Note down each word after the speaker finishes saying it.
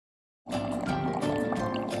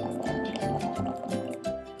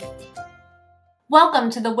Welcome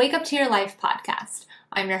to the Wake Up to Your Life podcast.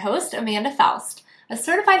 I'm your host, Amanda Faust, a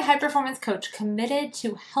certified high-performance coach committed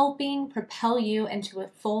to helping propel you into a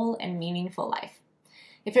full and meaningful life.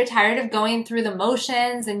 If you're tired of going through the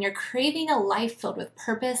motions and you're craving a life filled with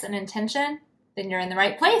purpose and intention, then you're in the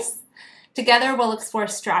right place. Together, we'll explore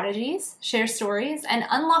strategies, share stories, and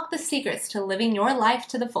unlock the secrets to living your life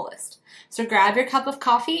to the fullest. So grab your cup of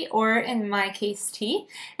coffee, or in my case, tea,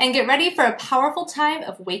 and get ready for a powerful time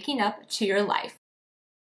of waking up to your life.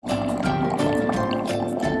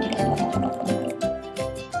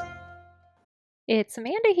 It's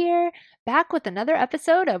Amanda here, back with another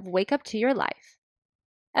episode of Wake Up to Your Life.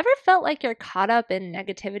 Ever felt like you're caught up in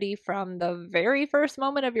negativity from the very first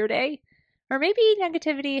moment of your day? Or maybe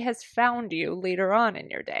negativity has found you later on in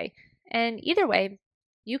your day. And either way,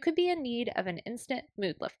 you could be in need of an instant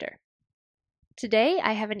mood lifter. Today,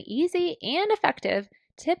 I have an easy and effective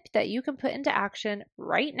tip that you can put into action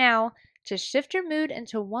right now to shift your mood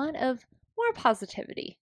into one of more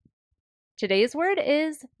positivity. Today's word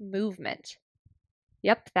is movement.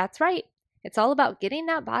 Yep, that's right. It's all about getting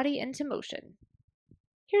that body into motion.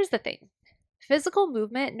 Here's the thing. Physical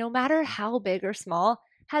movement, no matter how big or small,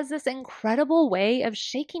 has this incredible way of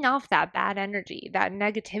shaking off that bad energy, that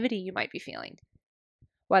negativity you might be feeling.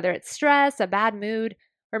 Whether it's stress, a bad mood,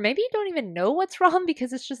 or maybe you don't even know what's wrong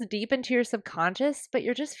because it's just deep into your subconscious, but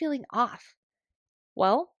you're just feeling off.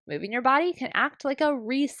 Well, moving your body can act like a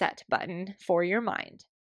reset button for your mind.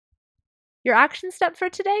 Your action step for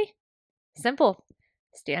today? Simple.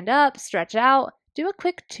 Stand up, stretch out, do a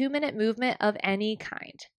quick 2-minute movement of any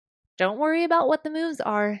kind. Don't worry about what the moves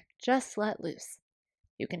are, just let loose.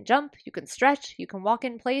 You can jump, you can stretch, you can walk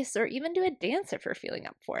in place, or even do a dance if you're feeling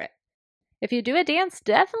up for it. If you do a dance,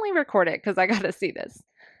 definitely record it because I gotta see this.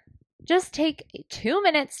 Just take 2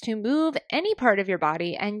 minutes to move any part of your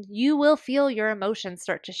body and you will feel your emotions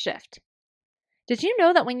start to shift. Did you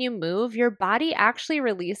know that when you move, your body actually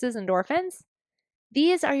releases endorphins?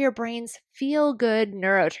 These are your brain's feel-good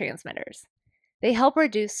neurotransmitters. They help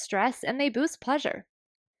reduce stress and they boost pleasure.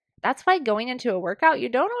 That's why going into a workout, you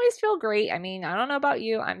don't always feel great. I don't know about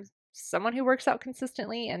you. I'm someone who works out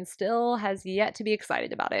consistently and still has yet to be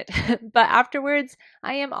excited about it. But afterwards,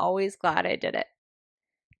 I am always glad I did it.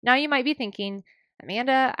 Now you might be thinking,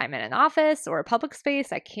 Amanda, I'm in an office or a public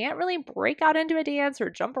space. I can't really break out into a dance or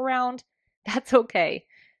jump around. That's okay.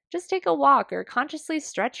 Just take a walk or consciously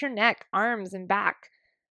stretch your neck, arms, and back.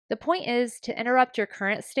 The point is to interrupt your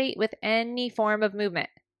current state with any form of movement.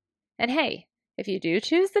 And hey, if you do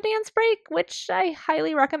choose the dance break, which I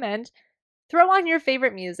highly recommend, throw on your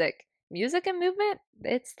favorite music. Music and movement,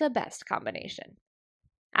 it's the best combination.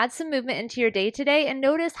 Add some movement into your day today and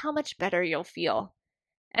notice how much better you'll feel.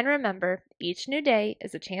 And remember, each new day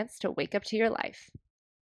is a chance to wake up to your life.